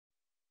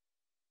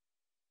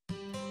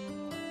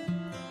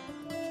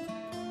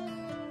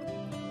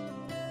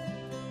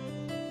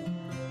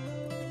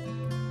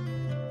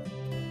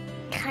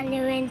Can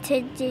you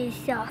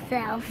introduce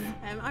yourself?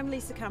 I'm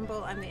Lisa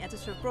Campbell. I'm the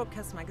editor of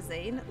Broadcast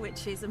Magazine,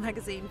 which is a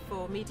magazine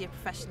for media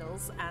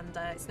professionals, and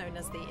it's known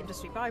as the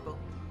Industry Bible.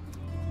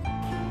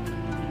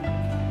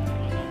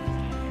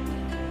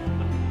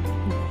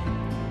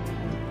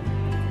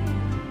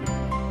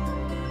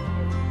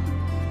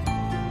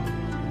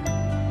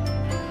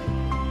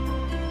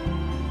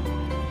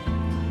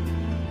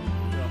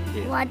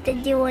 What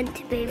did you want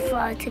to be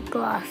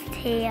photographed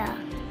here?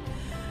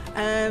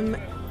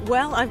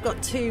 Well, I've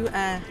got two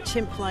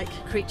chimp-like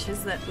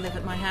creatures that live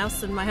at my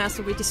house, and my house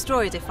will be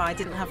destroyed if I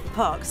didn't have the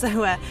park.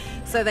 So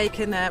they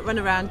can run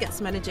around, get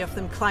some energy off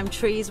them, climb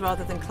trees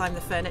rather than climb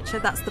the furniture.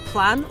 That's the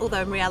plan,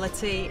 although in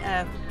reality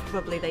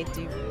probably they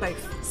do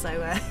both. So,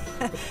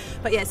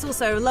 but yeah, it's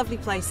also a lovely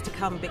place to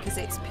come because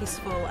it's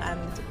peaceful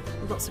and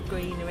lots of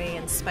greenery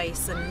and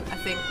space, and I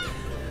think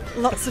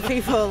lots of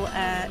people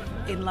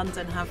in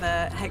London have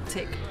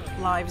hectic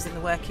lives in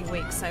the working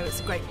week, so it's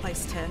a great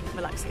place to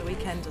relax at the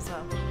weekend as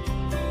well.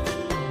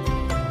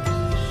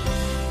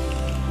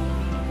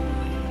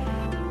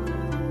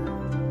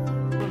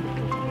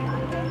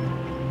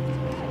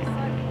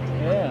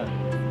 Yeah.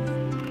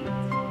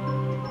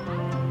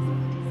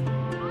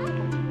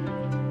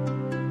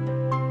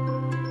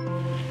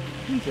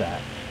 Who's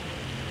that?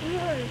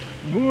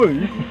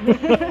 Woo!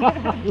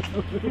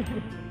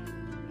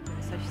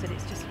 So she said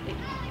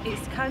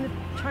it's kind of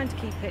trying to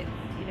keep it,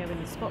 you know,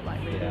 in the spotlight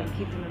really, Yeah. and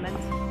keep the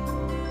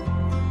momentum.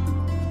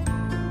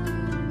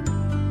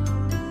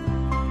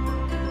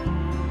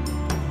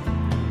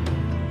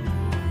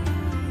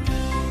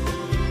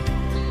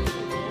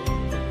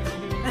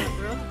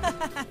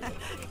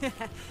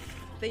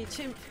 The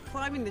chimp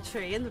climbing the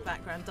tree in the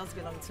background does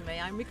belong to me.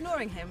 I'm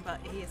ignoring him, but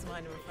he is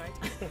mine, I'm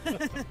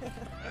afraid.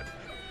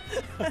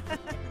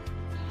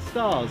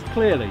 Stars,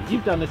 clearly.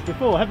 You've done this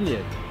before, haven't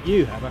you?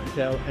 You have,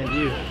 Axel, and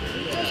you have.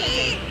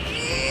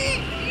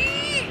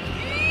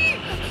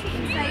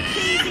 Say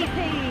cheesy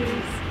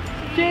peas!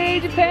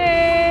 Cheesy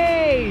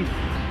peas!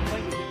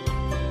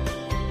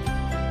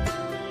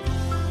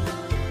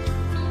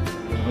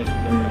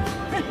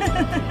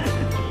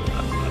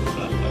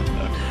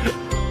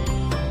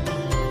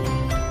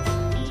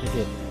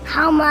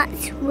 How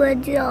much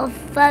would your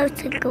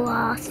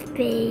photographs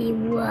be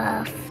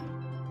worth?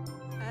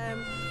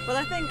 Well,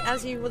 I think,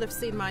 as you will have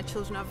seen, my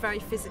children are very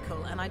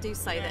physical, and I do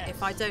say that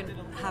if I don't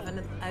have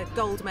a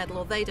gold medal,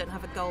 or they don't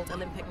have a gold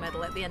Olympic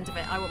medal at the end of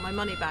it, I want my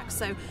money back.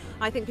 So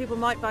I think people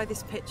might buy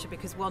this picture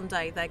because one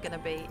day they're going to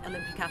be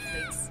Olympic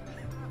athletes.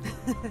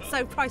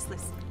 So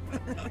priceless.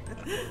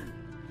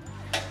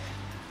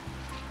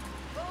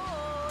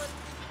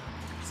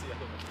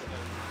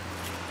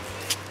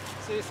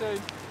 See you soon.